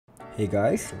Hey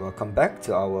guys, welcome back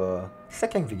to our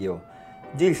second video.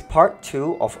 This is part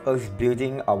 2 of us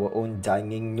building our own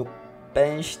dining nook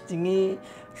bench thingy.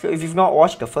 So if you've not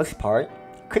watched the first part,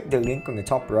 click the link on the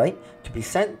top right to be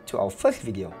sent to our first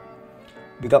video.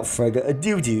 Without further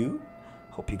ado,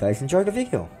 hope you guys enjoy the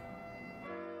video.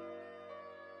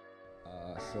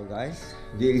 So guys,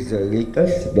 this is the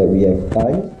latest that we have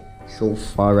done. So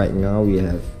far right now we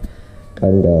have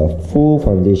done the full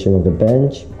foundation of the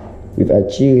bench. We've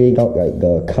actually laid out like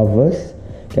the covers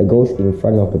that goes in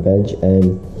front of the bench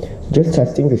and just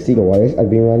testing to see the wires. We've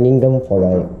been running them for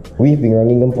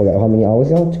like how many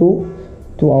hours now? 2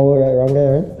 hours right around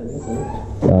there,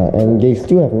 right? And they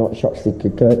still have not short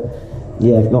circuited.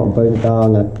 They have not burnt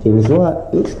down, nothing. So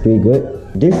it looks pretty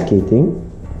good. This skating,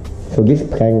 so this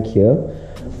plank here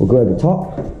will go at the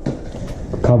top,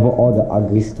 cover all the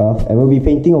ugly stuff, and we'll be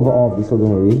painting over all of this, so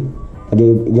don't worry.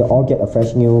 They'll all get a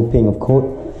fresh new paint of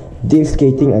coat. This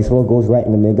skating as well goes right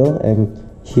in the middle, and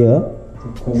here,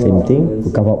 same thing.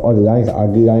 We'll cover up all the lines, the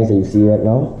ugly lines that you see right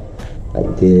now.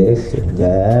 Like this,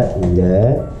 that, and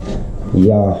that.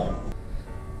 Yeah.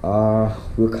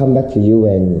 We'll come back to you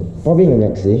and probably the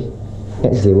next day.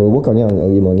 We'll work on it on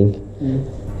early morning.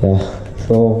 Yeah.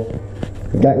 So,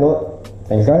 with that note,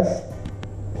 thanks guys.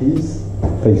 Peace.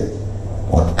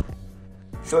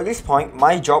 So at this point,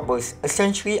 my job was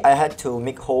essentially I had to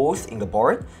make holes in the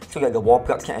board so that the wall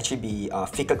plugs can actually be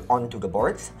fitted onto the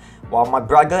boards. While my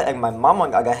brother and my mom,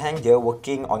 on the other hand, they're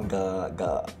working on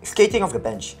the skating of the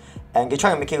bench. And they're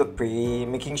trying to make it look pretty,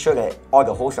 making sure that all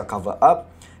the holes are covered up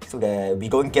so that we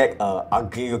don't get an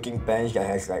ugly looking bench that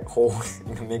has like holes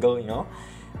in the middle, you know.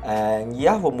 And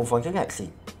yeah, we'll move on to the next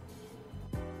scene.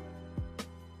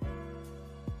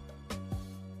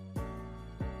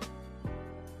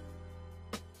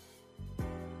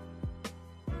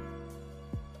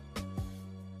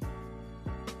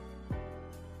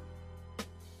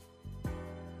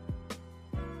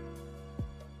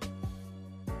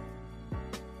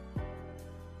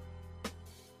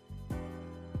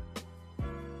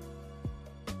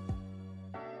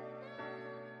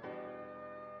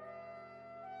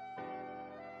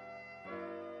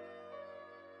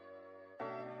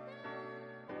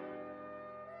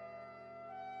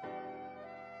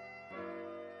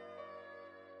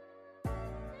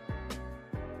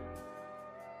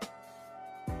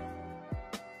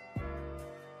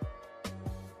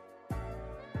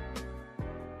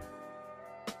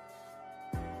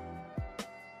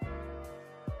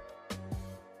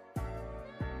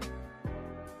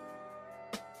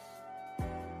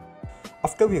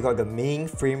 After we got the main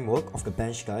framework of the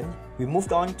bench done, we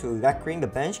moved on to lacquering the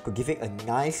bench to give it a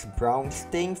nice brown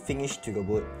stained finish to the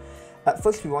wood. At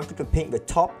first we wanted to paint the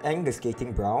top and the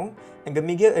skating brown, and the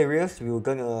middle areas we were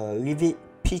gonna leave it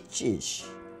peachish.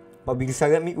 But we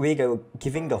decided midway that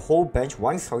giving the whole bench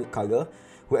one solid color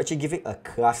would actually give it a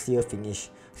classier finish,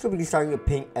 so we decided to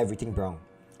paint everything brown.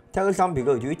 Tell us down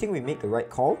below, do you think we made the right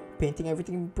call painting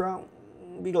everything brown?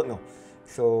 We don't know,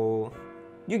 so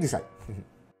you decide.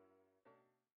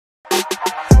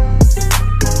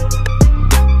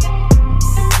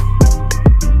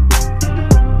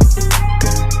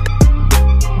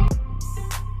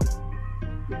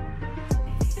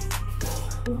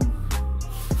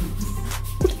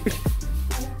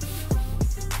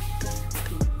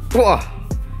 Wah!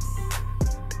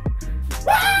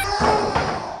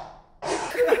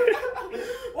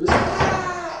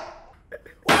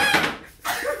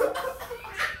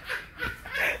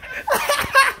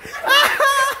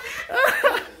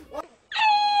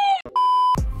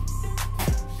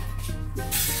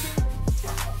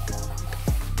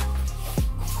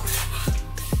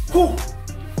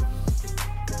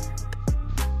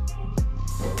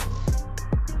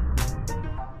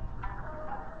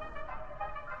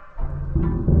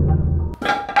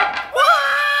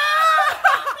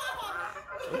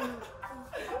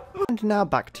 And now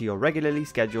back to your regularly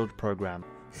scheduled program.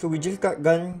 So we just got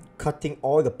done cutting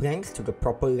all the planks to the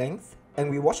proper length, and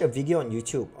we watched a video on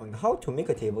YouTube on how to make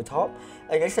a tabletop,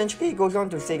 and essentially it goes on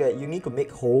to say that you need to make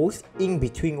holes in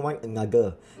between one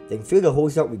another, then fill the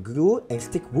holes up with glue and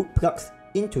stick wood plugs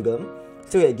into them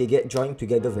so that they get joined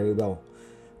together very well.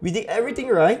 We did everything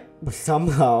right, but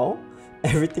somehow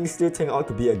everything still turned out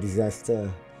to be a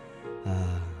disaster.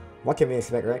 What can we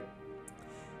expect, right?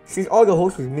 Since all the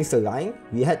holes were misaligned,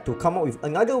 we had to come up with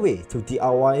another way to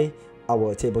DIY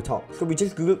our tabletop. So we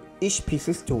just glued each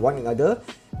pieces to one another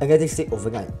and let it sit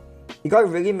overnight. It got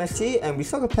really messy and we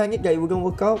sort of panicked that it wouldn't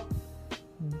work out.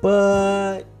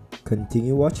 But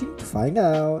continue watching to find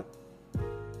out.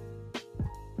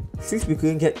 Since we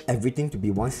couldn't get everything to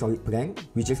be one solid plank,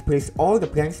 we just placed all the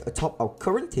planks atop our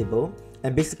current table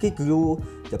and basically glue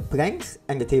the planks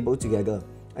and the table together.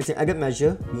 As an added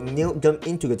measure, we nailed them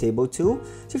into the table too,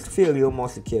 just to feel a little more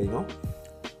secure, you know.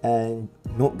 And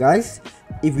note guys,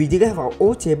 if we didn't have our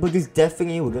own table, this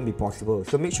definitely wouldn't be possible.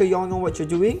 So make sure you all know what you're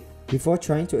doing before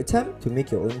trying to attempt to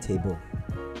make your own table.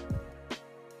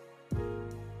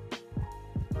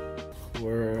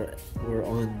 We're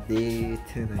on day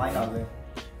 10. 5,000.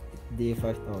 Day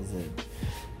 5,000.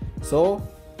 So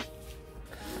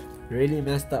really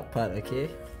messed up part, okay?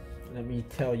 Let me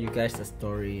tell you guys the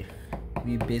story.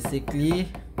 We basically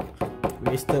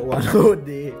wasted one whole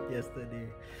day yesterday.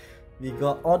 We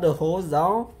got all the holes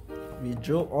down, we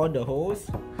drilled all the holes,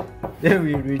 then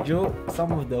we re-drilled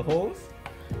some of the holes,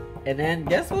 and then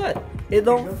guess what? It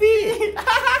don't fit!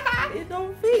 It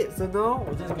don't fit! So now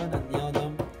we're just gonna nail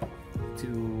them to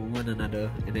one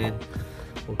another and then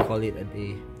we'll call it a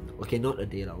day. Okay, not a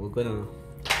day, we're gonna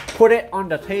put it on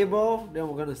the table, then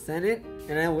we're gonna sand it,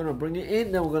 and then we're gonna bring it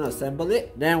in, then we're gonna assemble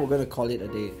it, then we're gonna call it a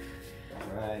day.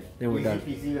 Alright. Then we're done.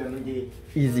 Easy lemon day.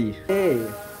 Easy. Hey,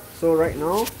 so right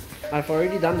now, I've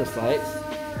already done the sides.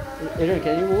 Adrien,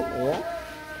 can you move? Yeah.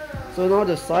 So now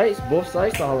the sides, both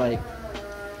sides are like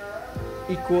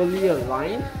equally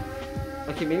aligned.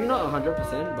 Okay, maybe not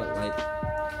 100%, but like,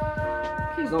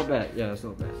 okay, it's not bad. Yeah, it's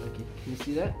not bad. Okay, can you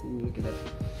see that? Look at that.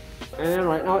 And then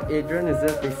right now, Adrien is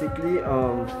just basically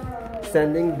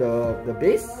sanding the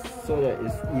base so that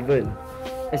it's even.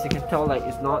 As you can tell, like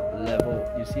it's not level.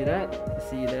 You see that? You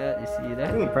see that? You see that?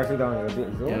 I think you press it down a bit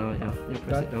as well. Yeah, you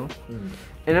press it down.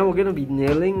 And then we're gonna be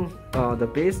nailing the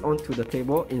base onto the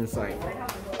table inside,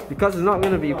 because it's not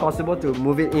gonna be possible to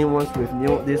move it in once we've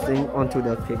nailed this thing onto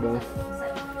the table.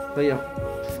 So yeah,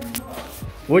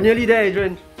 we're nearly there,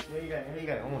 Adrien. Nearly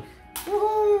there, almost.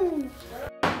 Woohoo!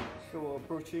 So we're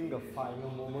approaching the final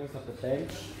moments of the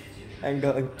bench and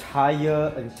the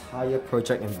entire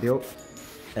project and build,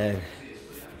 and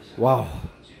wow,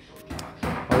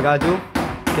 all we gotta do,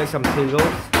 get some pillows.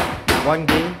 One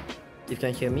day, if you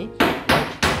can hear me,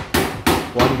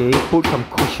 one day put some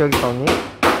cushions on it.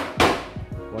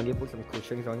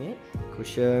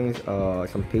 Cushions,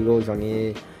 some pillows on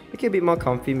it. Make it a bit more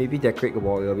comfy, maybe decorate the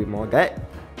wall a little bit more. That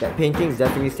painting is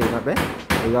definitely staying up there.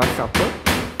 The Last Supper.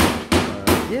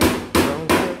 Yeah, around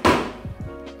there.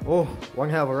 Oh, one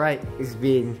hell of a ride. It's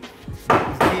day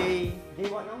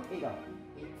what now? 8 ah?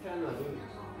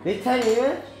 Day 10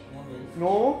 yeah?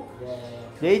 No?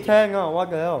 Day 10 what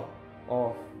the hell?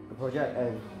 Oh, the project,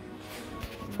 and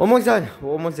almost done.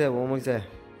 We're almost there.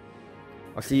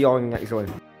 I'll see you all in the next one.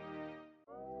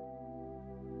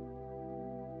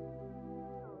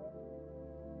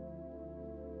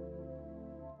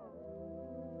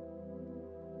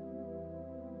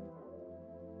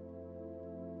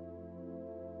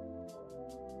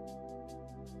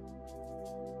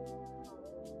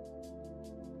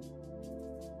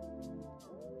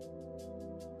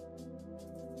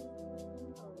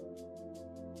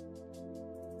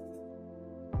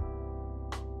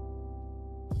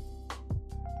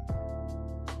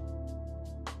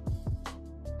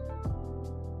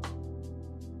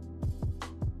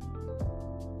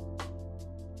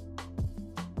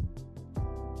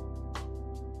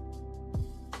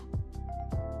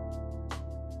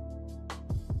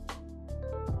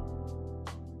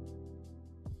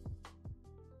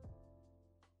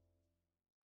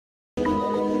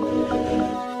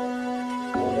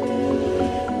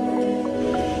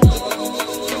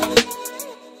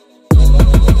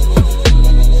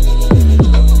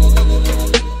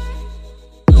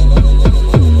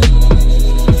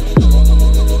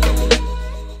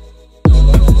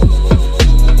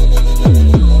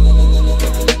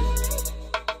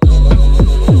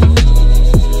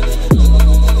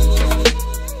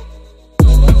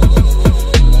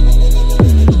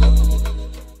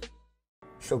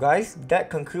 So guys, that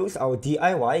concludes our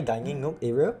DIY dining nook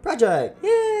area project.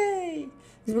 Yay!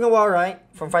 It's been a while, right?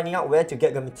 From finding out where to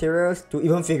get the materials to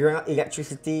even figuring out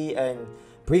electricity and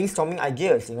brainstorming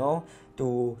ideas, you know,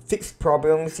 to fix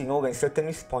problems, you know, when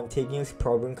certain spontaneous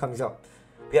problem comes up.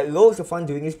 We had loads of fun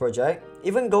doing this project,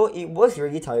 even though it was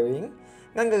really tiring.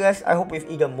 Nonetheless, I hope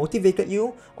we've either motivated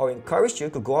you or encouraged you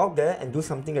to go out there and do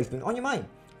something that's been on your mind.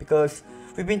 Because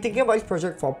we've been thinking about this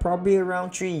project for probably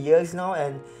around 3 years now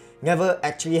and never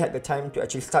actually had the time to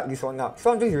actually start this one up.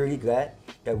 So I'm just really glad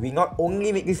that we not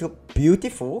only make this look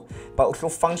beautiful, but also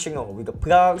functional with the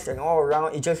plugs and all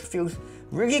around. It just feels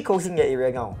really cozy in the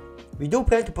area now. We do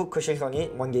plan to put cushions on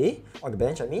it one day, on the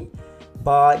bench I mean,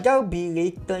 but that'll be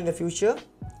later in the future.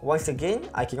 Once again,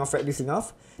 I cannot fret this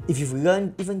enough. If you've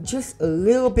learned even just a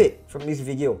little bit from this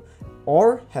video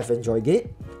or have enjoyed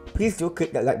it, please do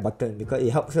click that like button because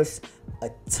it helps us a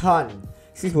ton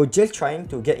since we're just trying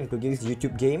to get into this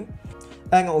YouTube game.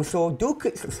 And also, do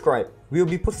click subscribe. We'll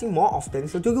be posting more often,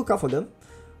 so do look out for them.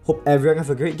 Hope everyone has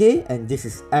a great day, and this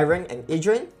is Aaron and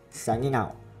Adrien signing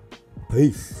out.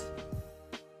 Peace.